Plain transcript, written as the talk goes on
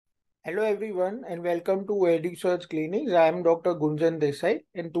Hello everyone and welcome to Edusurg Clinics. I am Dr. Gunjan Desai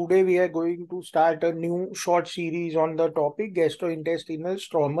and today we are going to start a new short series on the topic gastrointestinal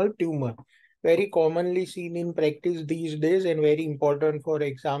stromal tumor. Very commonly seen in practice these days and very important for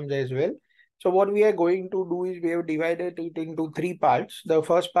exams as well. So what we are going to do is we have divided it into three parts. The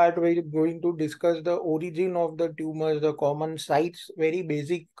first part we are going to discuss the origin of the tumors, the common sites, very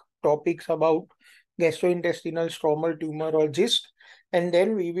basic topics about gastrointestinal stromal tumor or GIST, and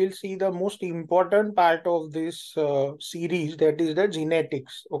then we will see the most important part of this series, that is the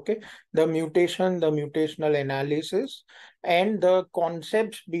genetics, okay? The mutation, the mutational analysis, and the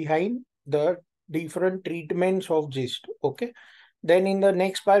concepts behind the different treatments of GIST, okay? Then in the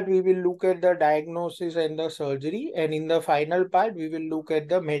next part, we will look at the diagnosis and the surgery. And in the final part, we will look at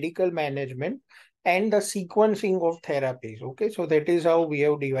the medical management and the sequencing of therapies, okay? So that is how we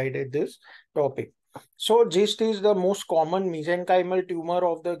have divided this topic. So GIST is the most common mesenchymal tumor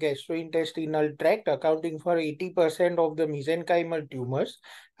of the gastrointestinal tract, accounting for 80% of the mesenchymal tumors.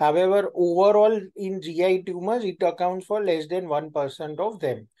 However, overall in GI tumors, it accounts for less than 1% of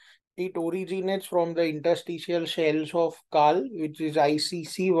them. It originates from the interstitial cells of Gall, which is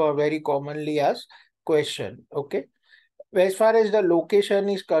ICC, were very commonly asked question. Okay. As far as the location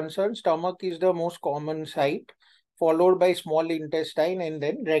is concerned, stomach is the most common site, followed by small intestine and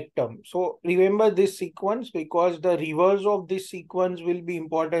then rectum. So remember this sequence because the reverse of this sequence will be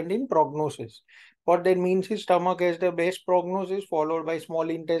important in prognosis. What that means is stomach has the best prognosis, followed by small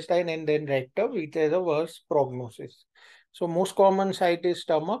intestine and then rectum, which has a worse prognosis. So most common site is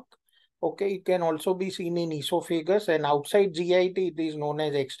stomach. Okay, it can also be seen in esophagus, and outside GIT, it is known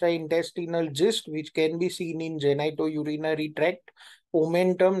as extraintestinal GIST, which can be seen in genitourinary tract,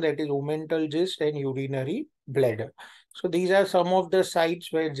 omentum, that is omental GIST, and urinary bladder. So these are some of the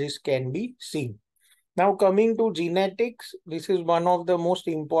sites where GIST can be seen. Now coming to genetics, this is one of the most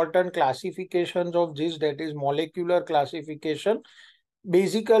important classifications of GIST, that is molecular classification.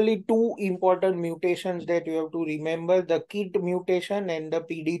 Basically, two important mutations that you have to remember, the KIT mutation and the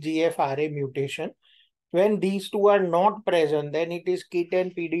PDGFRA mutation. When these two are not present, then it is KIT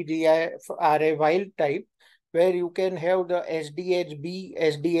and PDGFRA wild type, where you can have the SDHB,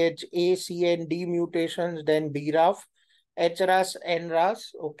 SDHA, C and D mutations, then BRAF, HRAS,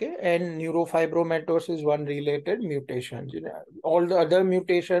 NRAS, okay, and neurofibromatosis 1 related mutations. All the other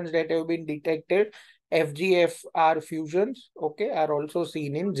mutations that have been detected, FGFR fusions, okay, are also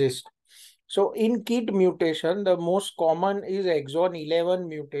seen in GIST. So in KIT mutation, the most common is exon 11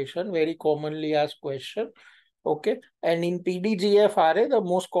 mutation, very commonly asked question. Okay, and in PDGFRA, the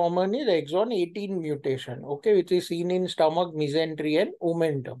most common is exon 18 mutation, okay, which is seen in stomach, mesentery, and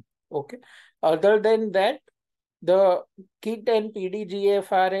omentum. Okay, other than that, the KIT and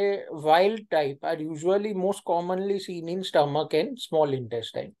PDGFRA wild type are usually most commonly seen in stomach and small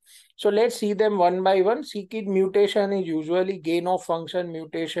intestine. So let's see them one by one. c-KIT mutation is usually gain of function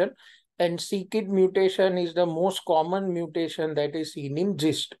mutation, and c-KIT mutation is the most common mutation that is seen in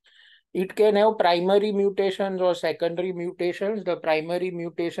GIST. It can have primary mutations or secondary mutations. The primary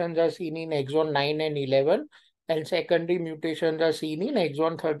mutations are seen in exon 9 and 11, and secondary mutations are seen in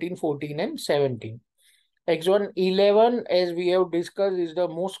exon 13, 14, and 17. Exon 11, as we have discussed, is the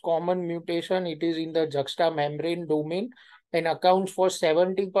most common mutation. It is in the juxtamembrane domain and accounts for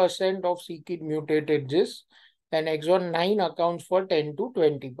 70% of c-KIT mutated GIST, and exon 9 accounts for 10 to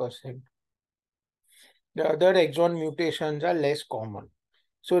 20%. The other exon mutations are less common.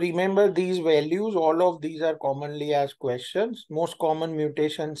 So remember these values, all of these are commonly asked questions. Most common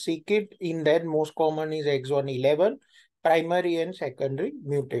mutation c-KIT, in that most common is exon 11, primary and secondary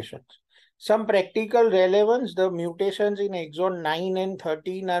mutations. Some practical relevance, the mutations in exon 9 and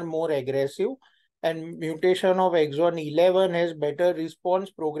 13 are more aggressive, and mutation of exon 11 has better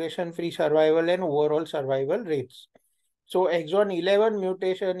response, progression-free survival, and overall survival rates. So exon 11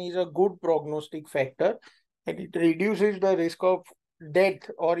 mutation is a good prognostic factor, and it reduces the risk of death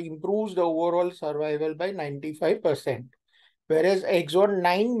or improves the overall survival by 95%. Whereas exon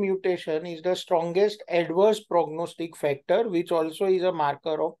 9 mutation is the strongest adverse prognostic factor, which also is a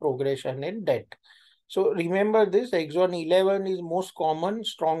marker of progression and death. So remember this, exon 11 is most common,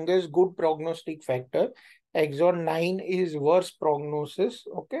 strongest good prognostic factor. Exon 9 is worse prognosis,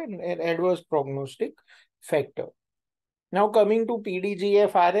 okay, and adverse prognostic factor. Now coming to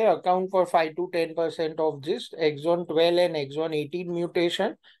PDGFRA, account for 5 to 10% of GIST, exon 12 and exon 18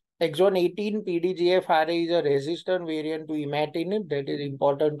 mutation. Exon 18 PDGFRA is a resistant variant to imatinib. That is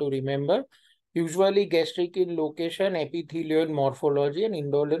important to remember. Usually gastric in location, epithelial morphology, and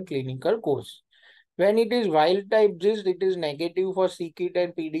indolent clinical course. When it is wild type GIST, it is negative for c-KIT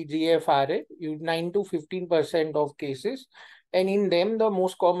and PDGFRA, 9 to 15% of cases. And in them, the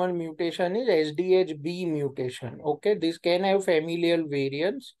most common mutation is SDHB mutation. Okay, this can have familial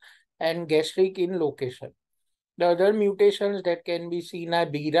variants and gastric in location. The other mutations that can be seen are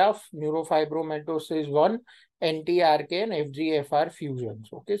BRAF, neurofibromatosis 1, NTRK, and FGFR fusions.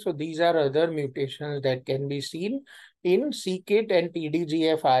 Okay, so these are other mutations that can be seen in c-KIT and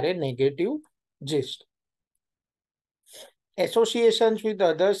PDGFRA negative GIST. Associations with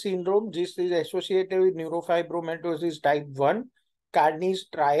other syndrome, GIST is associated with neurofibromatosis type 1, Carney's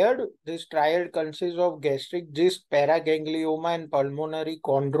triad. This triad consists of gastric GIST, paraganglioma, and pulmonary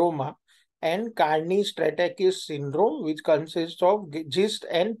chondroma, and Carney-Stratakis syndrome, which consists of GIST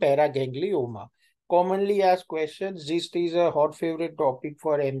and paraganglioma. Commonly asked questions, GIST is a hot favorite topic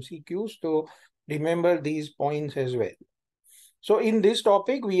for MCQs, so remember these points as well. So in this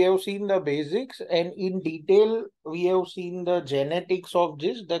topic, we have seen the basics, and in detail, we have seen the genetics of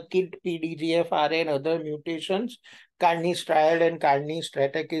this, the KIT, PDGFRA, and other mutations, Carney's triad and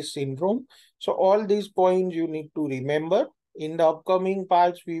Carney-Stratakis syndrome. So all these points you need to remember. In the upcoming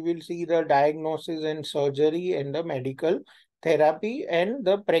parts, we will see the diagnosis and surgery and the medical therapy and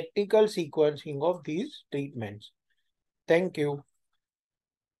the practical sequencing of these treatments. Thank you.